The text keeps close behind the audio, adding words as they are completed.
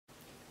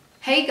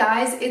Hey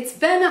guys, it's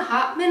been a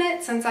hot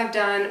minute since I've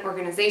done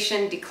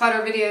organization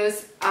declutter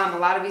videos. A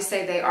lot of you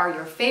say they are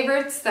your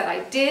favorites that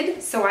I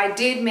did, so I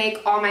did make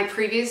all my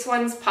previous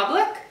ones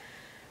public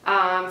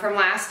from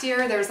last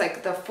year. There's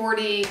like the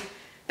 40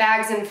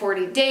 bags in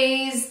 40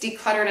 days,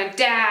 declutter in a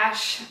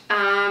dash,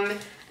 and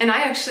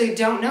I actually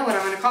don't know what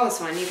I'm going to call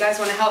this one. You guys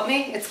want to help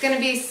me? It's going to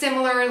be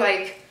similar,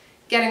 like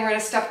getting rid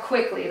of stuff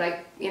quickly,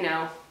 like, you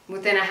know,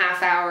 within a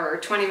half hour or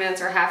 20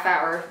 minutes or a half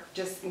hour,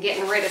 just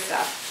getting rid of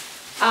stuff.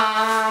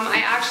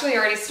 I actually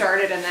already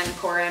started and then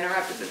Cora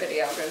interrupted the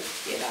video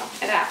because, you know,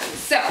 it happens.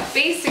 So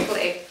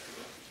basically,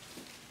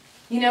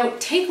 you know,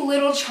 take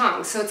little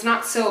chunks so it's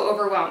not so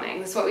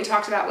overwhelming. This is what we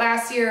talked about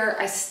last year.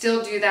 I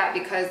still do that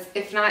because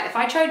if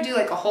I try to do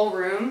like a whole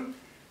room,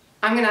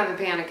 I'm going to have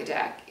a panic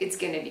attack. It's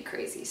going to be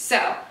crazy.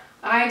 So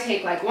I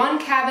take like one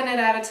cabinet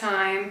at a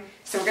time.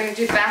 So we're going to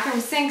do the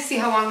bathroom sink, see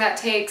how long that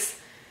takes.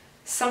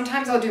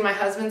 Sometimes I'll do my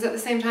husband's at the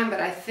same time,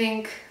 but I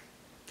think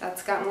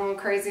that's gotten a little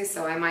crazy,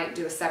 so I might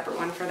do a separate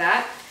one for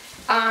that.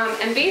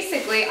 And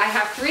basically, I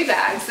have 3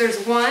 bags.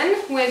 There's one,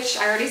 which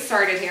I already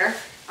started here,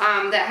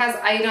 that has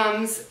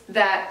items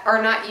that are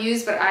not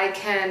used, but I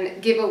can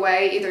give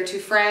away either to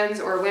friends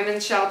or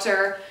women's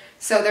shelter.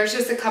 So there's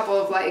just a couple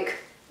of like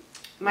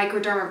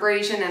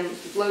microdermabrasion and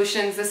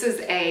lotions. This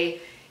is a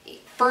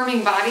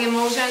firming body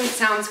emulsion. It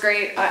sounds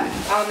great.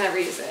 I'll never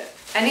use it.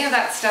 Any of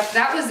that stuff,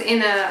 that was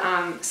in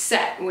a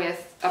set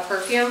with a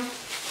perfume.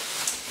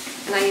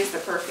 And I use the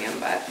perfume,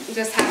 but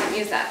just haven't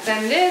used that.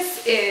 Then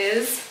this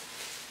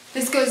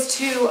goes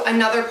to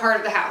another part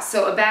of the house.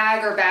 So a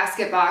bag or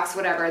basket box,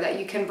 whatever, that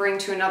you can bring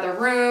to another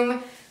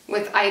room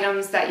with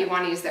items that you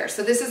want to use there.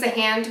 So this is a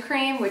hand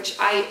cream, which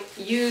I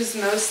use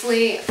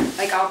mostly,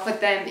 like I'll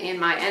put them in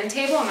my end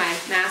table, my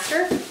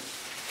master.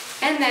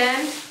 And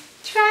then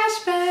trash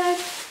bag.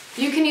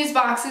 You can use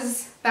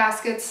boxes,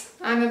 baskets.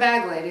 I'm a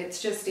bag lady. It's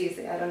just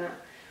easy. I don't know.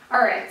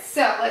 All right,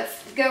 so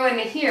let's go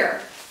into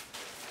here.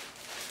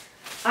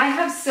 I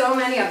have so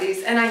many of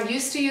these, and I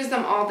used to use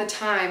them all the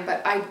time,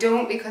 but I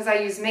don't because I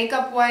use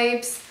makeup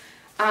wipes,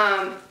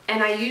 and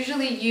I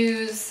usually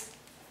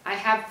I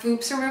have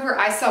Foops remover.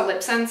 I sell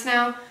lip scents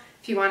now.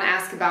 If you want to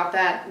ask about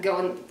that, go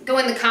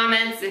in the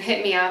comments and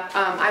hit me up.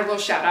 I will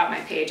shout out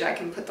my page. I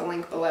can put the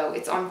link below.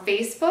 It's on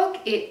Facebook.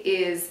 It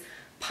is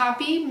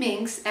Poppy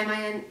Minx,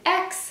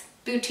 M-I-N-X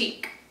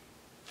Boutique.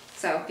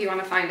 So if you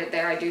want to find it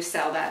there, I do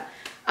sell that.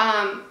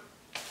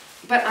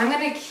 But I'm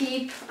gonna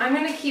keep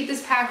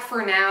this pack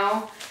for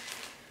now.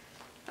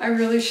 I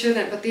really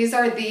shouldn't, but these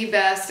are the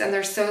best, and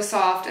they're so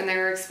soft and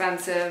they're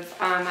expensive.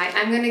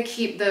 I'm gonna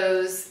keep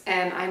those,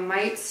 and I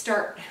might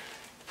start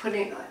put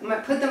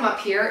them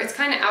up here. It's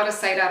kind of out of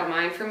sight, out of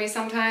mind for me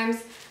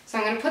sometimes. So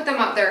I'm gonna put them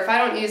up there. If I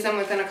don't use them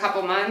within a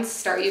couple months,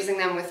 start using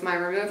them with my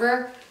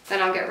remover, then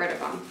I'll get rid of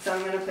them. So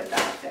I'm gonna put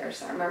that up there,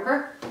 so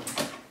remember.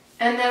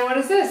 And then what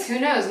is this? Who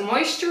knows?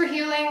 Moisture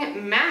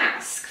healing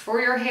mask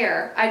for your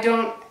hair.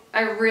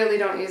 I really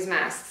don't use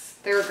masks.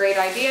 They're a great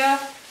idea,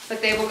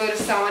 but they will go to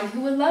someone who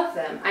would love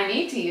them. I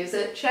need to use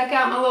it. Check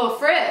out my little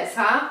frizz,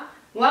 huh?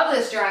 Love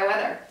this dry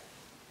weather.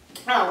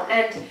 Oh,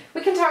 and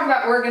we can talk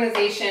about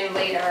organization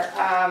later.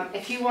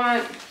 If you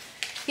want,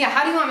 yeah,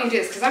 how do you want me to do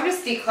this? Because I'm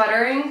just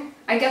decluttering.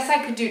 I guess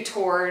I could do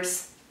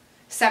tours,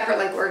 separate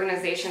like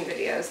organization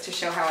videos to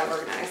show how I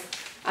organize.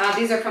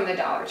 These are from the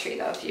Dollar Tree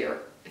though,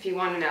 if you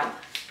want to know.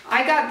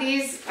 I got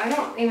these, I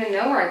don't even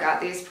know where I got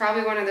these,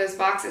 probably one of those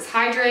boxes.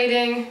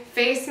 Hydrating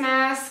face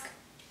mask.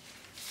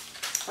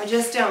 I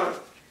just don't.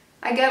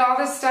 I get all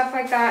this stuff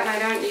like that and I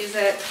don't use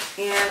it,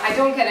 and I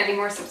don't get any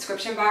more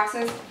subscription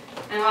boxes.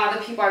 And a lot of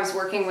the people I was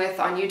working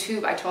with on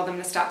YouTube, I told them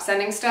to stop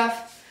sending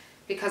stuff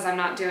because I'm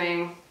not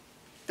doing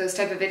those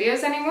type of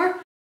videos anymore.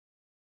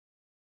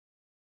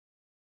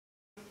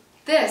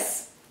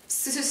 This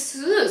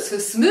smoothing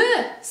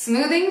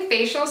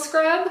facial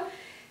scrub.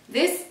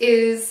 This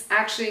is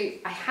actually,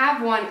 I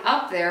have one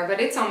up there,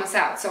 but it's almost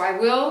out. So I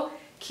will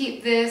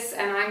keep this,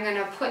 and I'm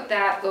gonna put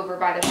that over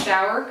by the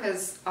shower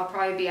because I'll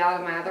probably be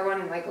out of my other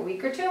one in like a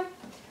week or 2.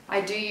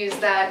 I do use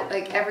that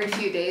like every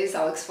few days.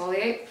 I'll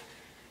exfoliate.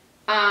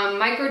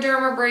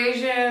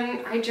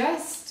 Microdermabrasion,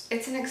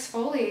 it's an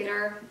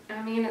exfoliator.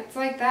 I mean, it's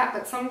like that,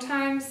 but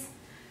sometimes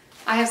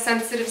I have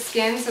sensitive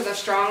skin, so the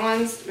strong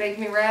ones make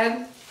me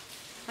red.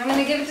 I'm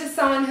gonna give it to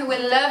someone who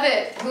would love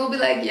it, who will be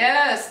like,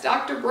 yes,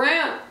 Dr.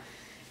 Grant.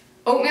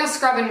 Oatmeal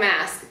scrub and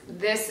mask.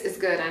 This is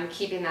good. I'm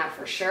keeping that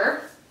for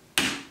sure.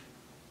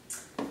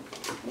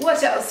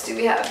 What else do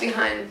we have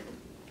behind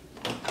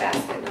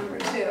basket number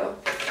 2?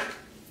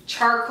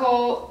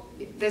 Charcoal.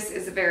 This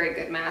is a very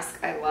good mask.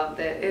 I love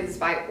it. It is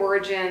by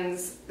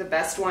Origins, the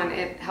best one.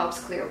 It helps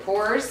clear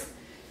pores.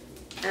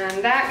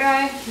 And that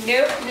guy,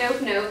 nope.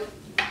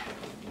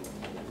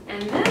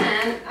 And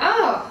then,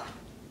 oh,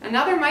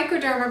 another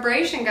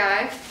microdermabrasion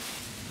guy.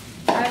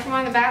 From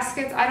one of the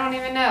baskets, I don't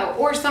even know.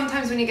 Or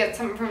sometimes when you get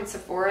something from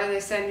Sephora, they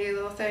send you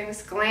little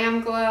things.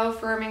 Glam Glow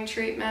firming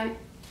treatment.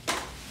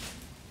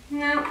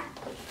 No.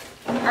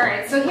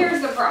 Alright, so here's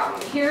the problem.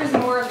 Here's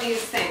more of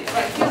these things. But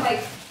I feel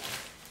like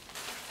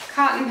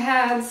cotton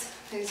pads,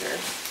 these are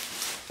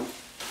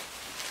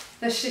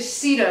the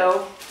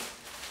Shiseido.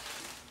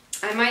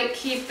 I might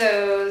keep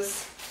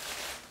those,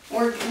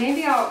 or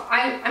maybe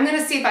I'm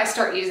gonna see if I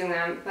start using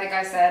them. Like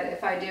I said,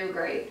 if I do,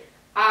 great.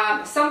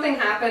 Something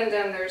happened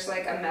and there's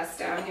like a mess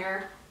down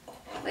here.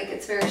 Like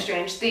it's very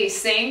strange. The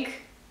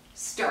sink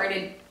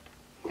started,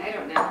 I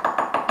don't know,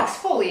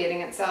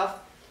 exfoliating itself.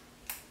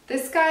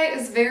 This guy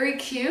is very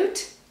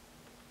cute.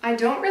 I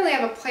don't really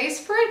have a place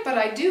for it, but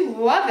I do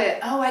love it.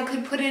 Oh, I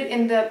could put it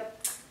in the,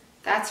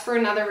 that's for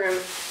another room.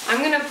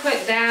 I'm gonna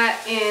put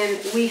that in,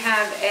 we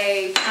have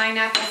a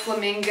pineapple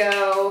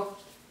flamingo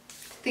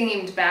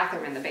themed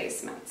bathroom in the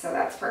basement, so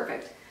that's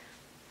perfect.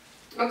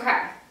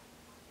 Okay.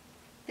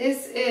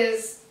 This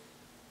is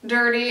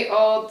dirty,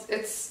 old,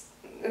 it's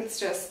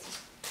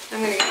just,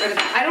 I'm gonna get rid of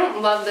it. I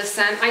don't love the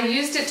scent. I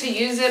used it to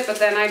use it, but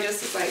then I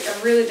just was like,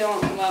 I really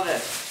don't love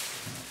it.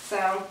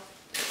 So,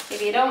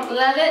 if you don't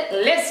love it,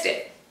 list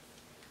it.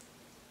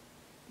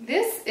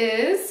 This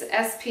is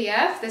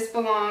SPF. This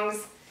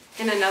belongs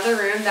in another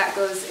room that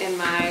goes in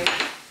my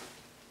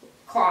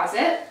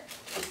closet.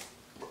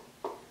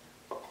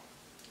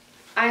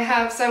 I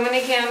have so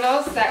many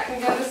candles that can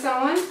go to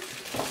someone.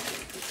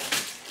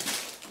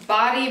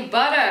 Body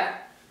butter.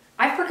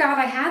 I forgot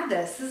I had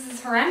this. This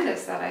is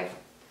horrendous that I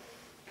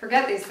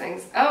forget these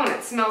things. Oh, and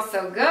it smells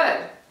so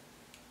good.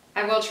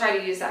 I will try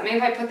to use that. Maybe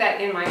if I put that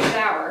in my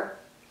shower,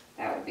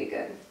 that would be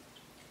good.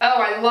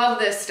 Oh, I love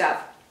this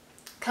stuff.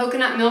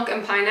 Coconut milk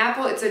and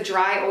pineapple. It's a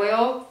dry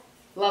oil.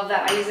 Love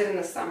that. I use it in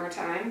the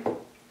summertime.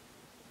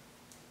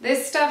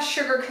 This stuff,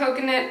 sugar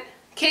coconut,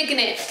 kicking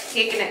it.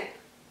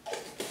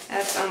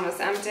 That's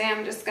almost empty.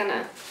 I'm just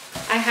gonna,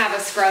 I have a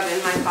scrub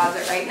in my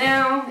closet right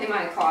now, in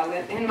my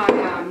closet, in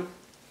my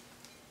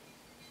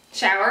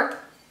shower.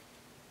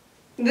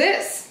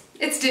 This,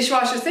 it's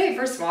dishwasher safe,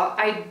 first of all.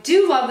 I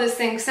do love this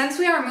thing. Since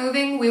we are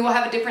moving, we will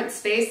have a different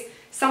space.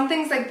 Some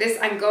things like this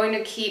I'm going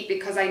to keep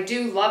because I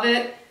do love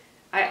it.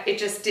 It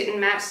just didn't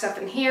match stuff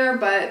in here,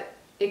 but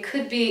it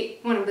could be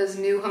one of those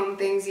new home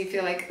things you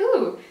feel like,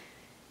 ooh,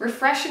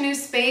 refresh a new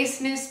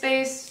space,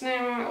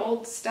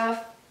 old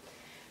stuff.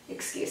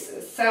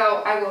 Excuses.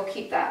 So I will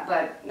keep that,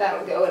 but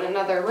that'll go in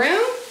another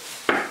room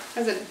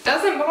because it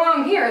doesn't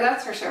belong here,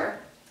 that's for sure.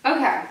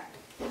 Okay.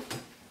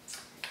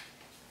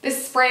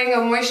 This spraying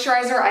of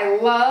moisturizer I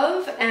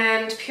love,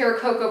 and pure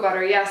cocoa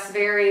butter. Yes,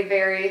 very,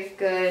 very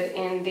good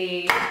in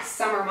the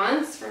summer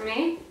months for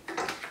me.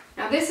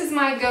 Now this is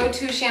my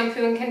go-to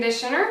shampoo and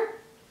conditioner.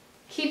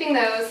 Keeping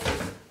those,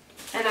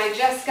 and I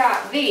just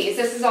got these.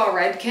 This is all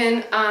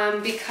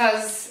Redken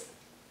because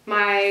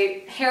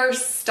my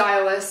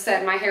hairstylist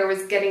said my hair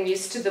was getting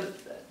used to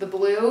the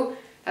blue.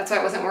 That's why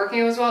it wasn't working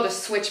as well, to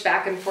switch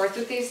back and forth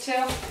with these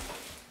two.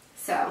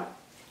 So,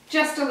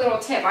 just a little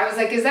tip. I was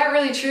like, is that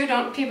really true?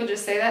 Don't people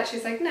just say that?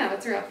 She's like, no,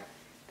 it's real.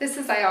 This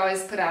is I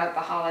always put out at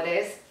the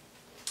holidays.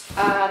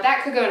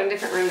 That could go in a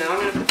different room though. I'm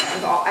gonna put that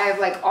with all, I have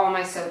like all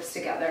my soaps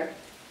together.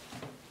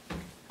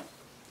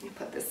 Let me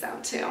put this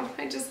out too.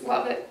 I just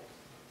love it.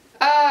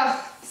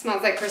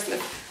 Smells like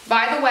Christmas.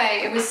 By the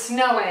way, it was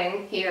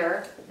snowing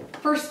here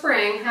for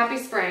spring. Happy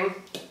spring.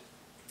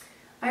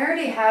 I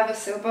already have a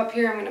soap up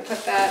here. I'm going to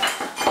put that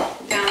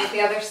down with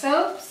the other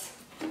soaps.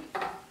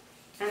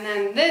 And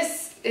then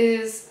this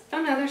is,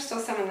 oh no, there's still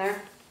some in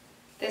there.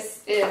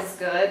 This is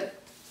good.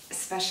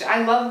 Especially,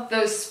 I love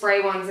those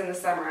spray ones in the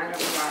summer. I don't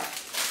know why.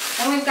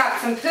 Then we've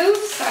got some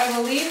poofs. I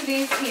will leave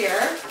these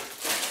here.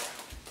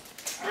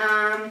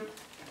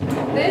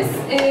 This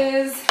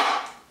is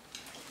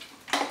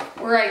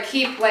where I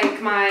keep like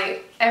my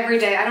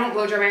everyday, I don't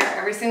blow dry my hair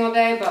every single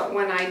day, but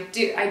when I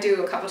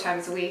do a couple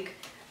times a week.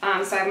 So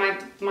I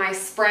have my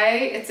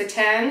spray, it's a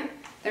 10.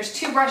 There's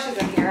 2 brushes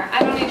in here. I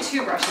don't need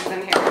 2 brushes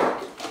in here.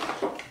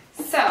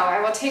 So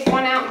I will take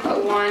one out and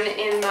put one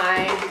in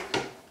my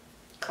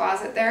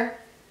closet there.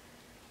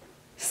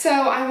 So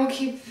I will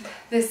keep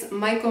this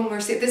Michael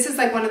Mercier. This is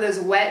like one of those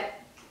wet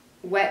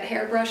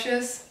hair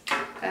brushes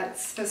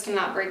that's supposed to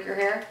not break your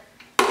hair.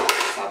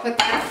 So I'll put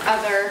that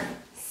other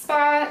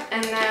spot,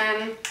 and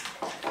then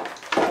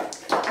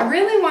I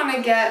really want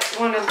to get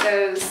one of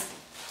those.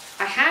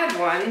 I had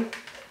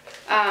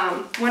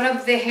one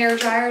of the hair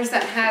dryers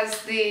that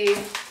has the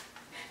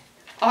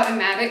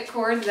automatic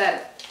cord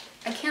that,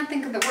 I can't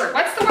think of the word.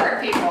 What's the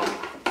word, people?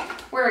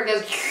 Where it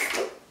goes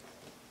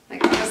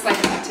like just like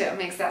that too. It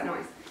makes that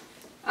noise.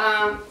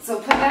 So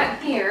put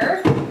that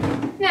here.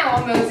 Now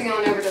I'm moseying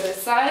on over to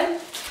this side.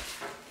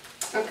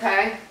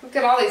 Okay, look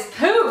at all these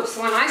poofs.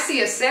 When I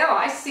see a sale,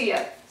 I see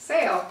a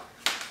sale.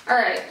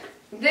 Alright,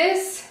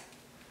 this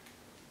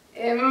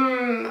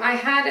I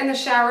had in the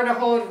shower to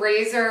hold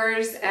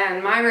razors,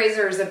 and my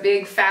razor is a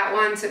big fat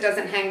one, so it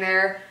doesn't hang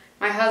there.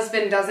 My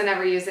husband doesn't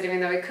ever use it even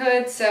though he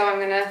could, so I'm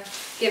gonna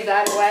give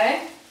that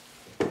away.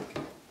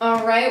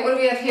 Alright, what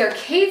do we have here?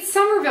 Kate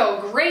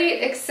Somerville,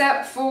 great,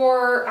 except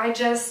for I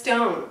just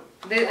don't.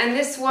 And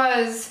this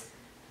was,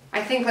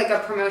 I think, like a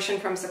promotion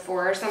from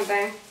Sephora or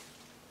something.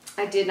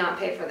 I did not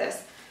pay for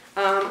this.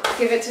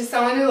 Give it to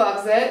someone who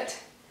loves it.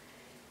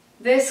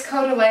 This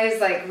Coat de Lait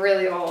is like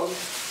really old.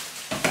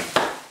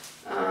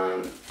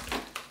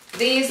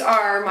 These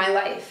are my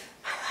life.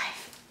 My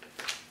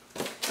life.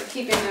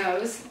 keeping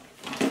those.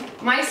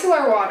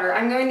 Micellar water.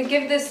 I'm going to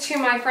give this to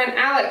my friend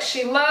Alex.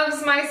 She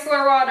loves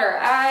micellar water.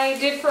 I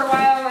did for a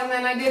while and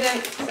then I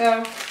didn't.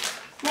 So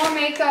more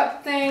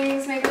makeup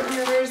things, makeup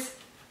removers.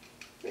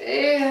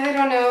 I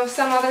don't know,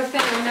 some other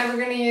thing I'm never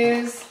going to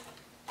use.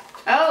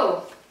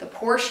 Oh, the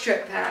pore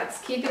strip pads.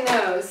 Keeping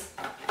those.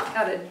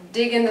 Gotta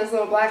dig in those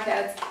little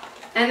blackheads.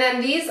 And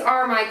then these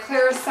are my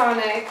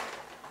Clarisonic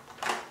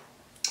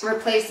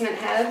replacement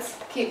heads.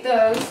 Keep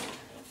those.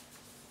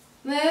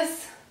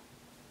 This.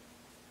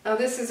 Oh,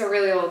 this is a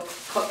really old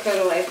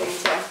Codalay thing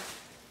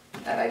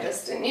too that I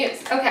just didn't use.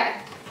 Okay.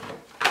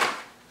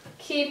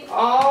 Keep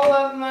all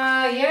of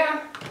my,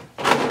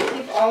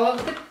 keep all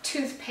of the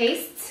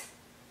toothpastes.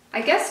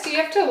 I guess, do you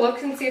have to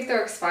look and see if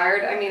they're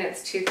expired? I mean,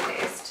 it's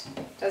toothpaste.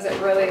 Does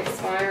it really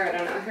expire? I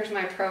don't know. Here's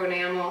my Pro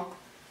Enamel.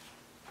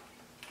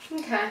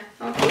 Okay,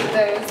 I'll keep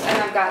those.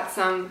 And I've got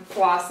some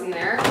floss in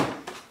there.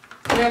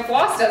 No,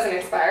 floss doesn't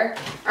expire.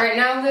 All right,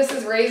 now this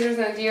is razors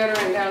and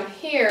deodorant down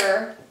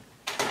here.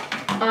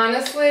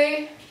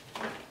 Honestly,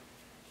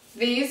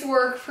 these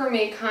work for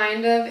me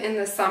kind of in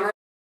the summer.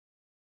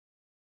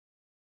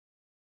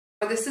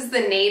 This is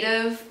the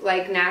Native,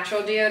 like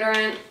natural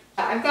deodorant.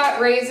 I've got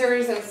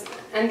razors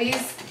and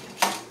these,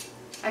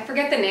 I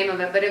forget the name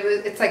of it, but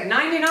it's like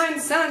 99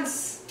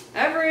 cents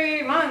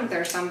every month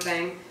or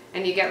something.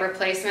 And you get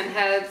replacement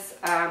heads.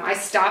 I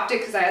stopped it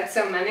because I had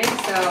so many,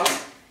 so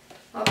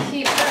I'll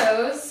keep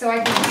those so I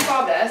can keep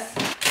all this.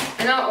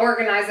 And I'll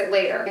organize it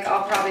later.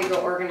 I'll probably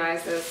go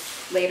organize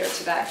this later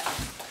today.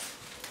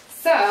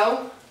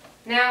 So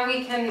now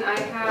I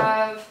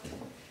have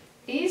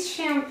these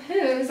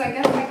shampoos. I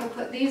guess I can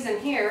put these in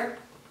here.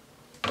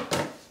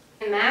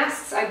 And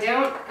masks,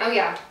 oh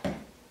yeah.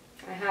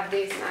 I have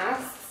these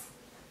masks.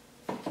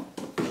 And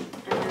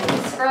then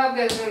the scrub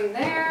goes in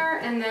there.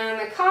 And then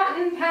the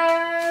cotton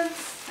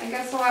pads. I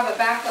guess we'll have a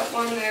backup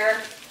one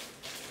there.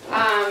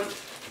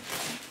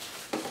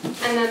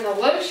 And then the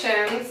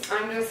lotions,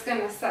 I'm just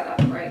going to set up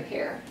right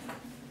here.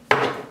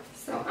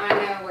 So I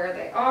know where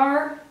they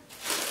are.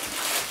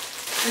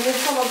 And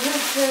this little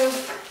tube,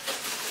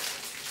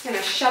 I'm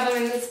going to shove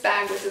them in this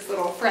bag with his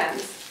little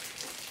friends.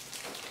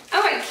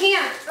 Oh, I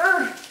can't.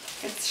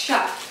 Urgh. It's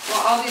shut.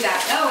 Well, I'll do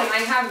that. Oh, and I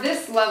have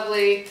this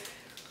lovely,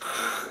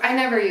 I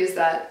never use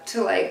that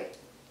to like,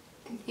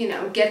 you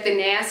know, get the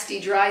nasty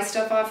dry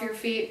stuff off your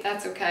feet.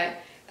 That's okay.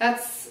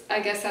 I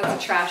guess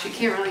that's a trash. You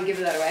can't really give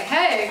that away.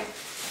 Hey,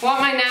 want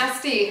my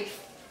nasty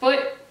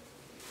foot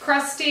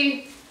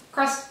crusty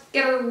crust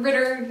getter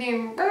ritter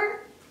named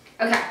Bert?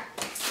 Okay.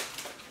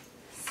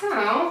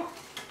 So,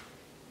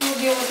 we'll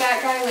deal with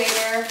that guy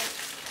later.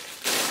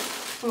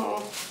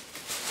 Oh,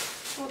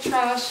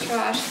 trash.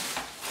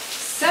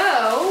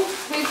 So,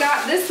 we've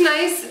got this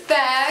nice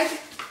bag.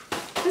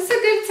 This is a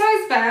good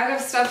size bag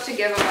of stuff to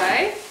give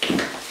away.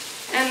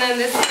 And then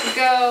this will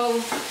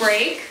go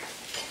break.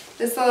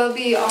 This will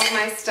be all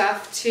my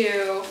stuff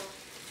too.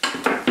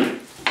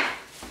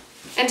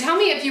 And tell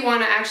me if you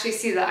want to actually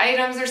see the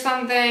items or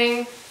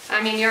something.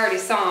 I mean, you already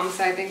saw them,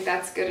 so I think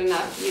that's good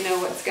enough. You know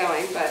what's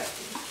going, but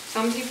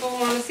some people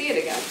want to see it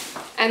again.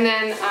 And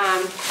then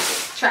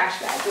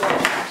trash bag, little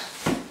trash.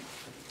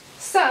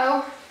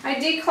 So I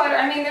declutter.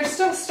 I mean, there's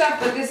still stuff,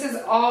 but this is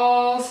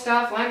all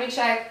stuff. Let me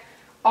check.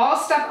 All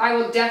stuff I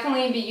will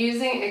definitely be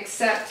using,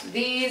 except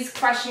these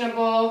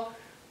questionable.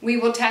 We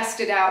will test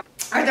it out.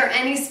 Are there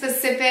any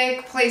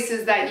specific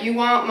places that you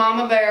want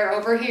Mama Bear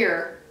over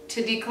here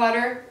to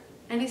declutter?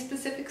 Any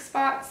specific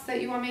spots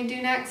that you want me to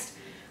do next?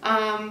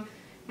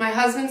 My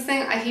husband's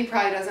thing, he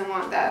probably doesn't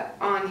want that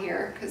on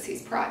here because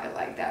he's private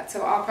like that.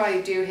 So I'll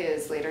probably do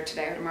his later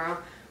today or tomorrow.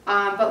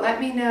 But let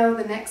me know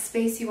the next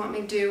space you want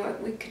me to do.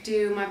 We could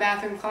do my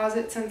bathroom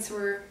closet since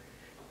we're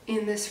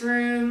in this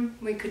room.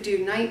 We could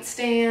do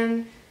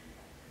nightstand,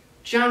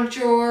 junk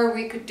drawer.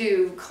 We could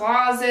do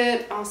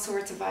closet, all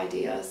sorts of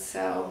ideas.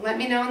 So let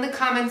me know in the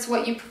comments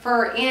what you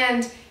prefer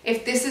and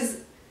if this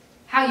is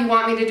how you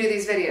want me to do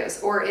these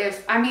videos, or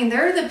if, I mean,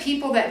 there are the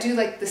people that do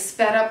like the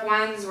sped up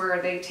ones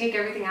where they take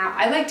everything out.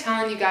 I like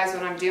telling you guys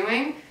what I'm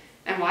doing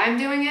and why I'm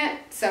doing it,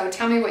 so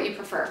tell me what you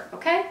prefer,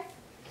 okay?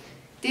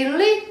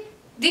 Diddly,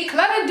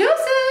 declutter deuce.